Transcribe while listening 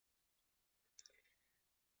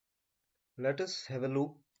Let us have a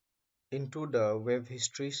look into the web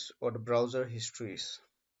histories or the browser histories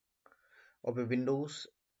of a Windows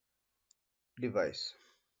device.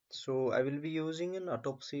 So I will be using an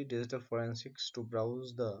Autopsy digital forensics to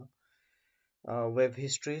browse the web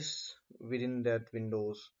histories within that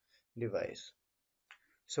Windows device.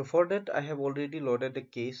 So for that I have already loaded a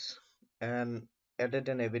case and added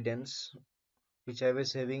an evidence which I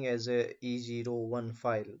was having as a E01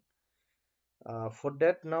 file. For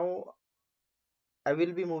that now I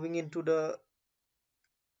will be moving into the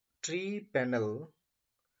tree panel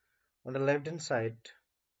on the left hand side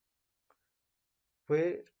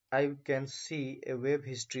where I can see a web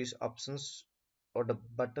histories options or the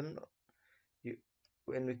button. you,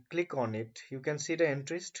 when we click on it you can see the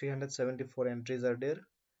entries. 374 entries are there.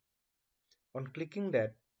 On clicking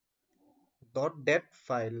that, .dat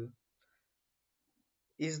file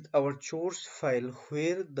is our source file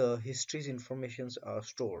where the histories informations are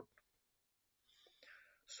stored.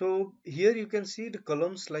 So here you can see the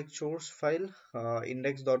columns like source file,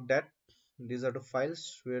 index.dat. These are the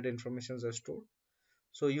files where the informations are stored.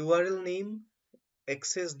 So URL name,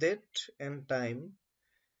 access date and time,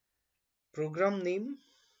 program name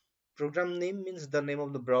means the name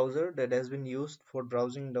of the browser that has been used for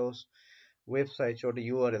browsing those websites or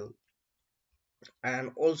the URL.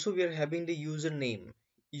 And also we are having the username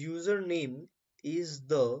is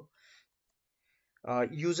the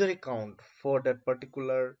user account for that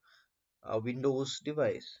particular Windows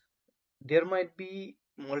device. There might be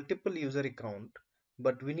multiple user account,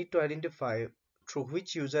 but we need to identify through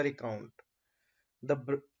which user account the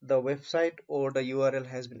website or the URL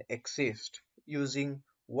has been accessed using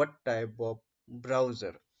what type of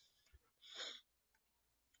browser.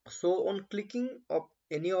 So on clicking of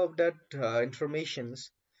any of that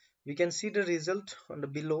informations, we can see the result on the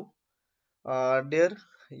below. There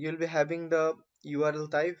you'll be having the URL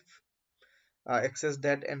type, access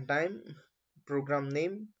date and time, program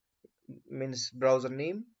name means browser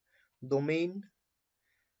name, domain,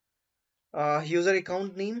 user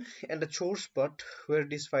account name, and the source path where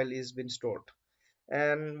this file is been stored.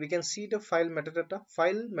 And we can see the file metadata.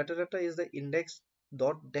 File metadata is the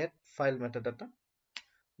index.dat file metadata.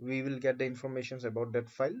 We will get the informations about that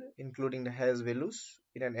file including the hash values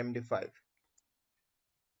in an MD5.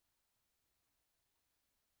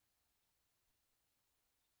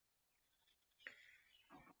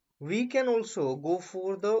 We can also go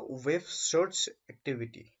for the web search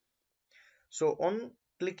activity. So on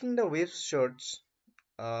clicking the web search,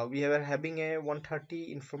 we are having a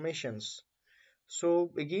 130 informations.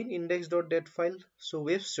 So again index.dat file. So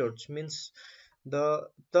web search means the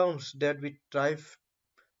terms that we type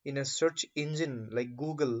in a search engine like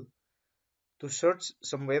Google to search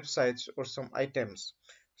some websites or some items.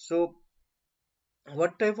 So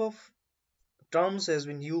what type of terms has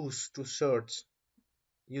been used to search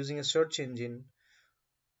using a search engine,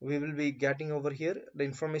 we will be getting over here. The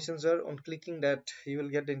informations are on clicking that you will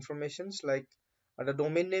get the informations like the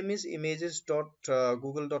domain name is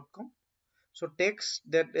images.google.com. So text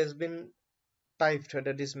that has been typed,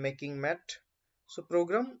 that is making mat. So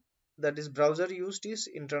program that is browser used is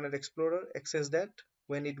Internet Explorer, access that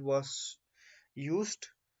when it was used,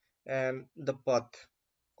 and the path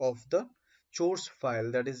of the source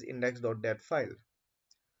file that is index.dat file.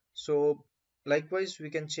 So likewise we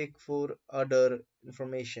can check for other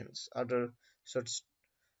informations, other search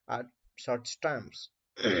uh, search terms.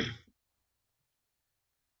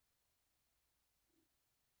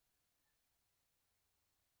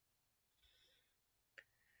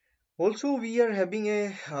 Also we are having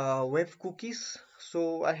a web cookies.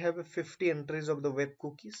 So I have a 50 entries of the web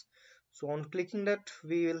cookies. So on clicking that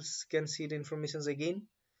we will can see the informations again.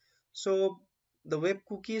 So the web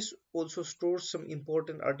cookies also store some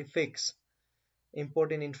important artifacts,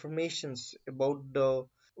 important informations about the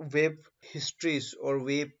web histories or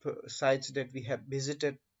web sites that we have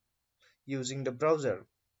visited using the browser.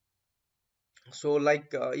 So like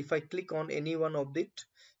if I click on any one of it,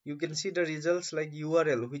 you can see the results like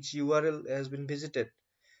URL, which URL has been visited,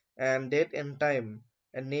 and date and time,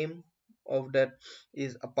 and name of that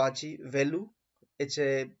is Apache value. It's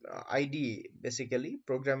a ID basically.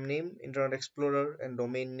 Program name, Internet Explorer, and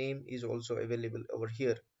domain name is also available over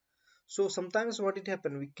here. So sometimes what it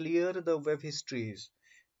happen, we clear the web histories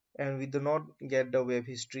and we do not get the web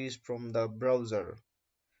histories from the browser.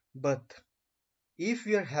 But if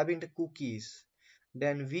we are having the cookies,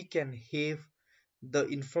 then we can have the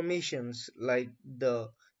informations like the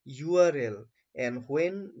URL and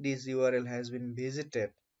when this URL has been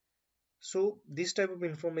visited. So this type of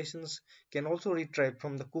informations can also retrieve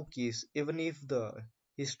from the cookies even if the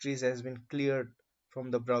histories has been cleared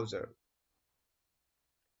from the browser.